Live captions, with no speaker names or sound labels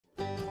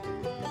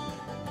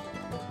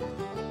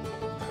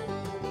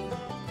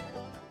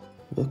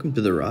Welcome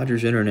to the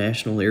Rogers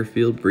International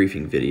Airfield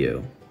briefing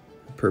video.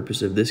 The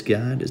purpose of this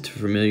guide is to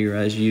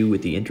familiarize you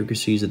with the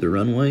intricacies of the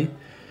runway,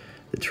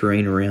 the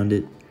terrain around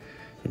it,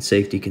 and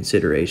safety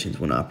considerations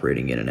when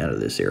operating in and out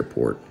of this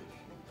airport.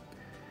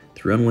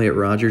 The runway at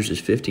Rogers is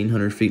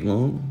 1,500 feet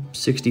long,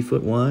 60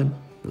 foot wide,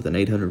 with an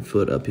 800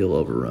 foot uphill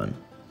overrun.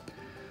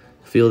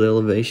 Field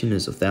elevation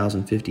is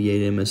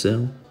 1,058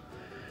 MSL.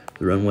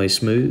 The runway is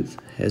smooth,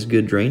 has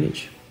good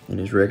drainage, and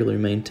is regularly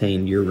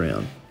maintained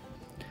year-round.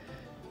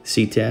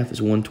 CTAF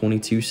is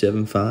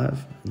 122.75,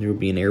 and there will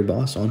be an air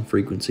boss on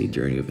frequency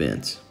during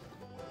events.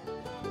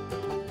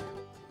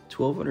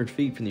 1,200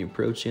 feet from the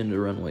approach end of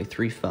runway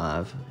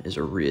 35 is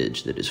a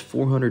ridge that is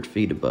 400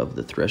 feet above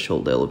the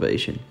threshold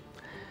elevation.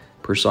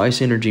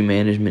 Precise energy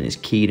management is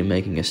key to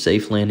making a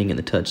safe landing in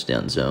the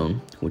touchdown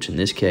zone, which in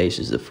this case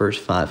is the first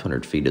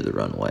 500 feet of the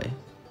runway.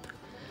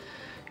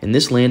 In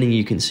this landing,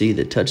 you can see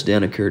that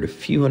touchdown occurred a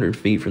few hundred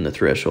feet from the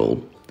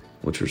threshold,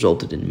 which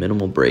resulted in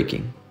minimal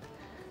braking.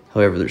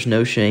 However, there's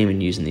no shame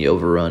in using the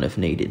overrun if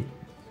needed.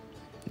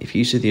 If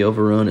use of the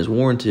overrun is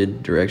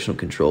warranted, directional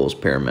control is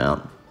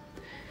paramount.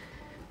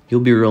 You'll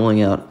be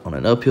rolling out on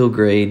an uphill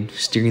grade,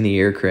 steering the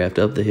aircraft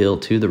up the hill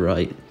to the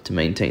right to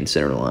maintain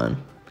center line.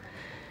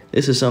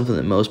 This is something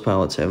that most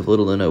pilots have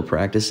little to no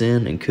practice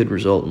in and could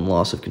result in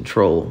loss of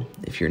control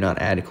if you're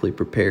not adequately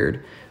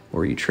prepared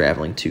or you're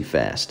traveling too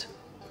fast.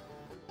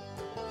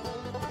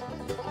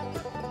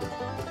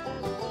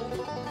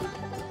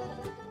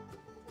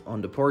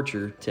 On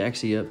departure,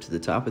 taxi up to the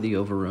top of the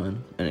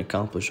overrun and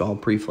accomplish all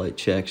pre-flight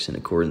checks in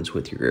accordance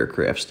with your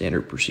aircraft's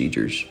standard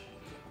procedures.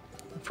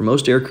 For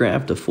most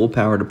aircraft, a full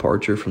power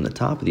departure from the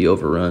top of the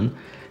overrun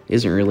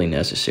isn't really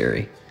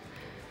necessary.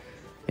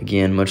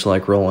 Again, much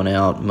like rolling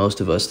out,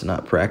 most of us do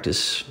not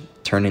practice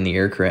turning the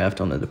aircraft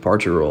on the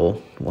departure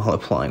roll while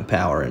applying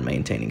power and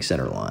maintaining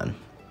center line.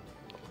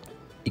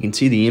 You can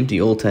see the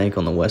empty oil tank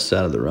on the west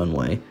side of the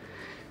runway.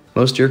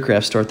 Most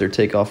aircraft start their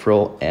takeoff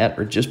roll at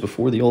or just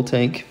before the oil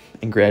tank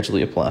and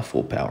gradually apply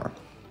full power.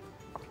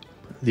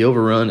 The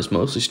overrun is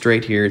mostly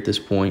straight here at this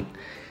point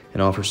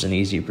and offers an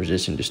easy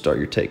position to start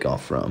your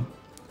takeoff from.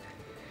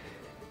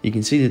 You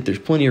can see that there's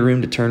plenty of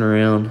room to turn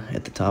around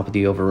at the top of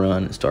the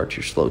overrun and start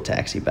your slow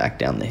taxi back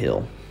down the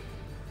hill.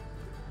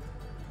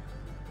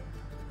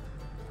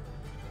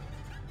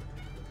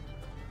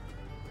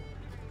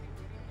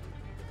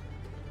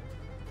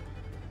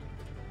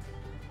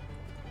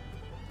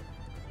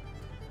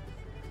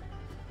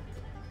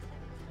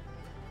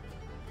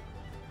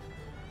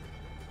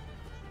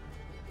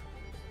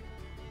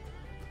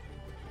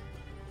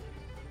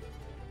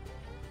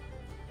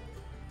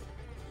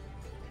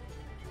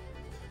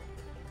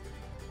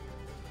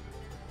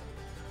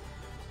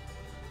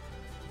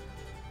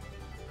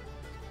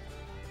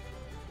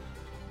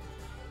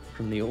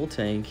 From the oil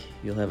tank,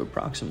 you'll have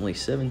approximately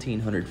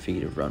 1,700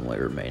 feet of runway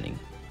remaining,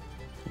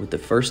 with the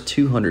first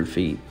 200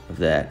 feet of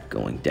that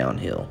going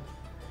downhill.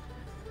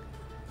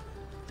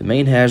 The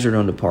main hazard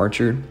on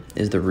departure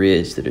is the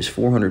ridge that is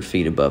 400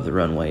 feet above the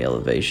runway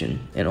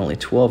elevation and only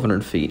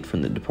 1,200 feet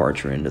from the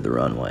departure end of the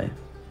runway.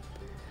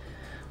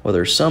 While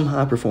there are some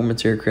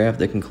high-performance aircraft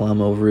that can climb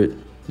over it,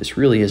 this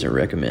really isn't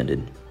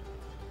recommended.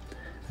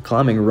 A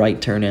climbing right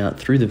turnout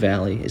through the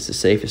valley is the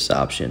safest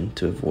option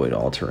to avoid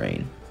all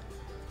terrain.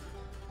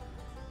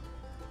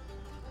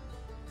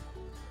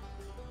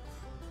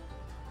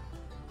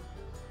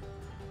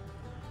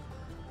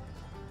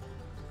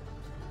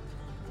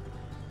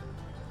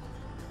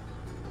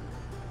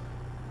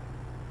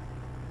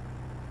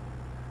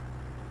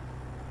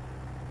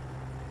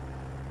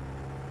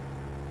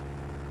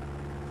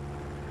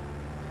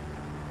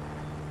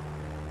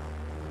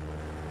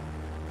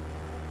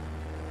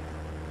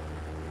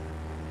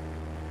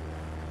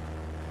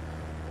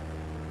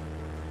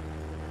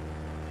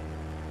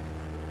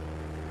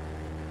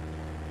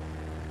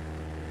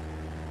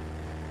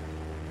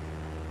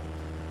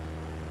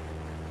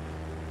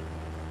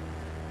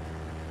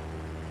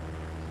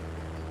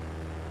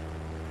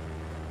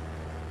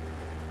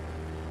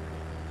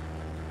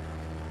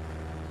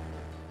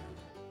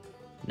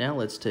 Now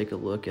let's take a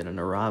look at an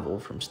arrival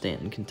from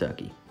Stanton,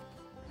 Kentucky.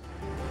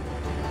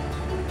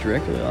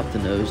 Directly off the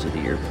nose of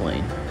the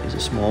airplane is a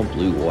small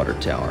blue water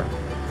tower.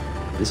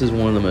 This is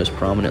one of the most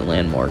prominent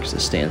landmarks that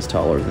stands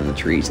taller than the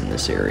trees in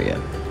this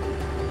area.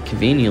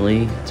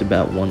 Conveniently, it's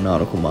about 1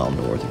 nautical mile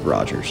north of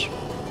Rogers.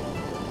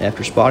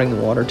 After spotting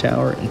the water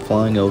tower and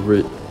flying over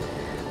it,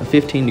 a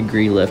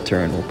 15-degree left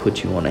turn will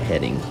put you on a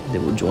heading that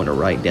will join a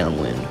right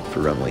downwind for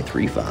runway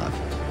 35.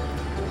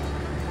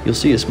 You'll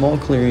see a small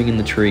clearing in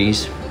the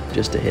trees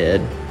just ahead.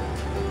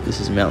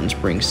 This is Mountain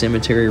Springs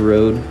Cemetery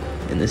Road,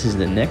 and this is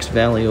the next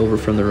valley over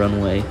from the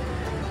runway,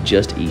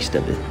 just east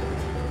of it.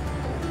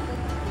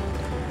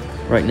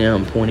 Right now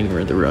I'm pointing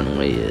where the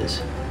runway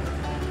is.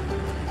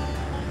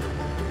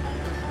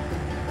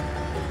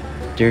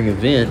 During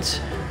events,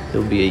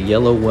 there will be a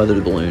yellow weather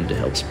balloon to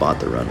help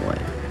spot the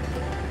runway.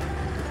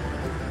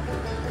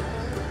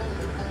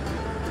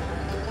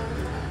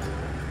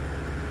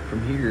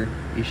 From here,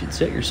 you should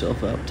set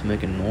yourself up to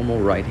make a normal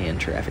right-hand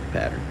traffic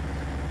pattern.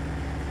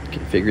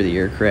 configure the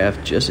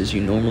aircraft just as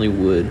you normally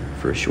would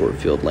for a short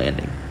field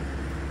landing.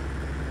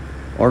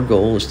 Our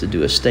goal is to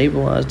do a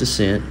stabilized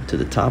descent to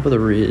the top of the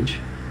ridge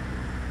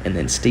and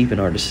then steepen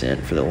our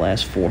descent for the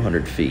last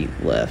 400 feet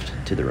left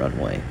to the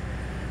runway.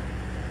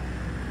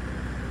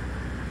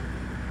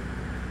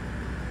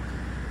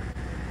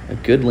 A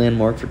good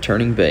landmark for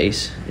turning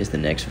base is the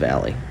next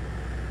valley.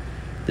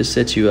 This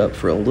sets you up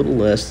for a little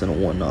less than a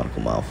 1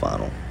 nautical mile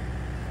final.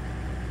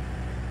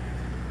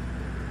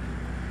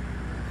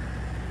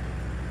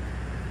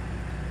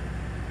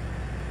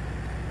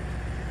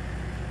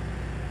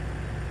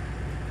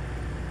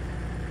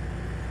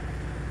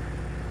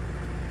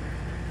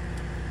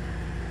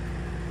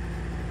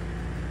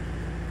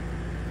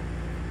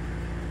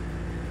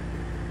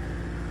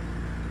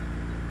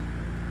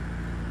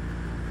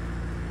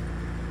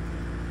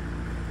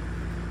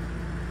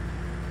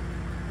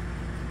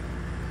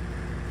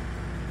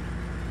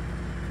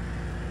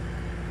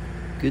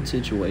 Good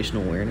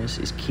situational awareness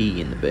is key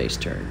in the base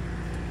turn.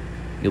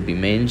 You'll be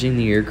managing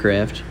the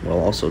aircraft while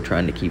also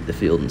trying to keep the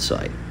field in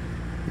sight,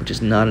 which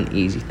is not an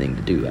easy thing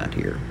to do out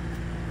here.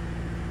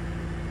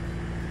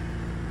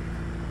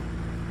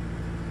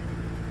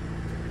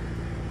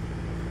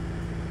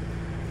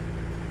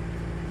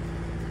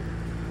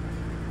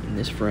 In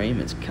this frame,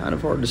 it's kind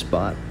of hard to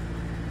spot,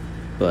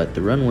 but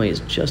the runway is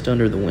just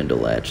under the window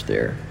latch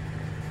there.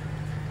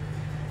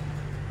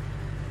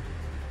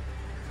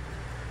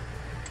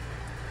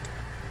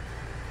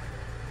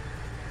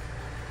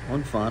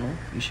 On final,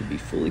 you should be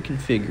fully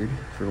configured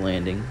for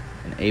landing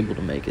and able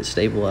to make a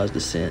stabilized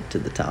descent to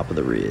the top of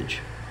the ridge.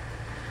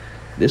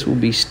 This will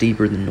be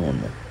steeper than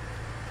normal.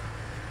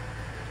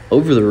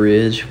 Over the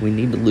ridge, we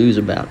need to lose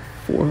about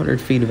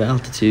 400 feet of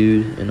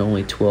altitude and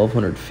only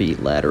 1,200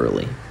 feet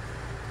laterally.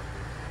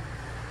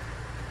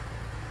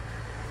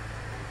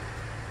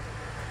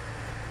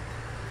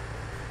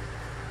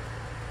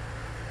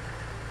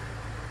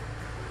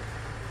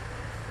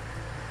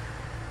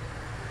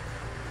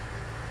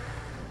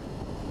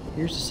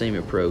 Here's the same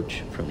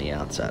approach from the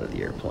outside of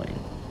the airplane.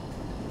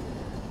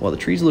 While the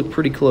trees look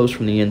pretty close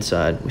from the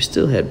inside, we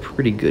still had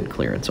pretty good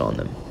clearance on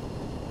them.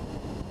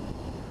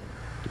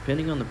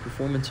 Depending on the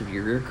performance of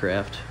your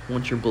aircraft,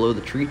 once you're below the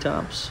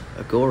treetops,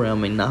 a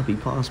go-around may not be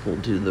possible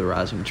due to the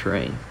rising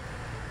terrain.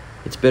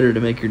 It's better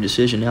to make your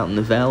decision out in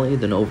the valley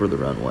than over the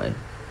runway.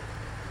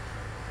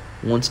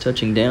 Once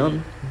touching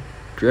down,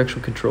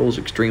 directional control is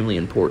extremely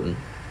important.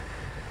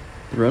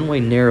 The runway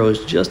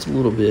narrows just a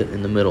little bit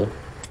in the middle.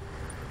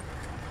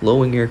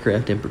 Low-wing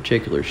aircraft in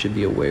particular should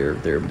be aware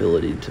of their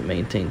ability to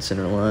maintain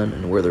centerline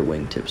and where their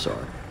wingtips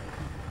are.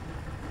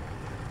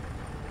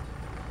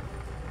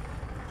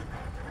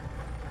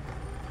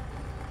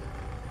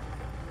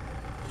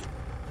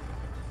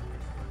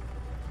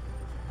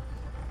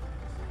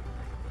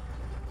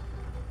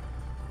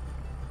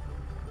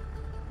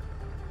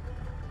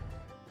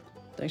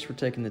 Thanks for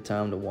taking the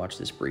time to watch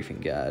this briefing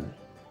guide.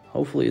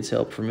 Hopefully it's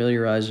helped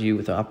familiarize you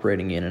with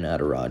operating in and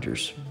out of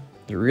Rogers.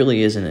 There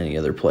really isn't any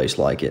other place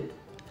like it.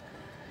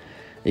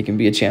 It can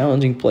be a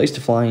challenging place to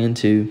fly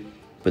into,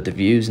 but the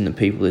views and the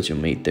people that you'll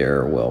meet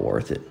there are well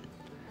worth it.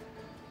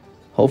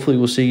 Hopefully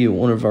we'll see you at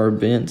one of our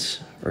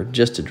events or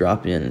just to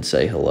drop in and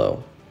say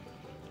hello.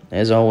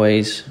 As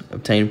always,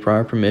 obtain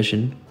prior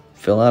permission,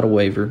 fill out a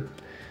waiver,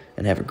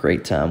 and have a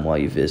great time while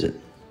you visit.